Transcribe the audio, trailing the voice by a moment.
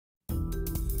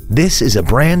This is a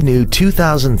brand new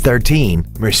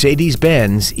 2013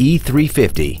 Mercedes-Benz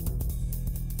E350.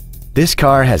 This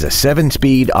car has a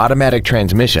 7-speed automatic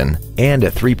transmission and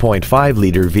a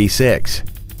 3.5-liter V6.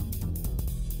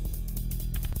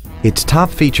 Its top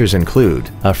features include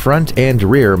a front and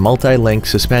rear multi-link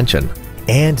suspension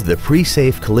and the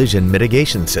pre-safe collision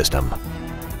mitigation system.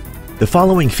 The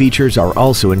following features are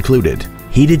also included: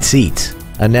 heated seats,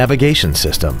 a navigation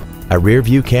system, a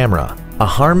rear-view camera, a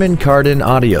Harman Kardon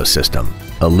audio system,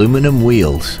 aluminum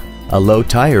wheels, a low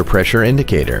tire pressure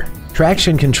indicator,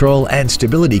 traction control and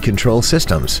stability control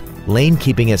systems, lane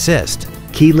keeping assist,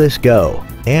 keyless go,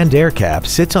 and air cap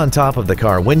sits on top of the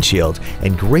car windshield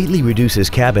and greatly reduces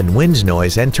cabin wind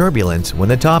noise and turbulence when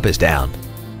the top is down.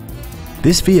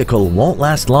 This vehicle won't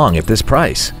last long at this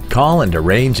price. Call and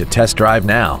arrange a test drive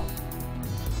now.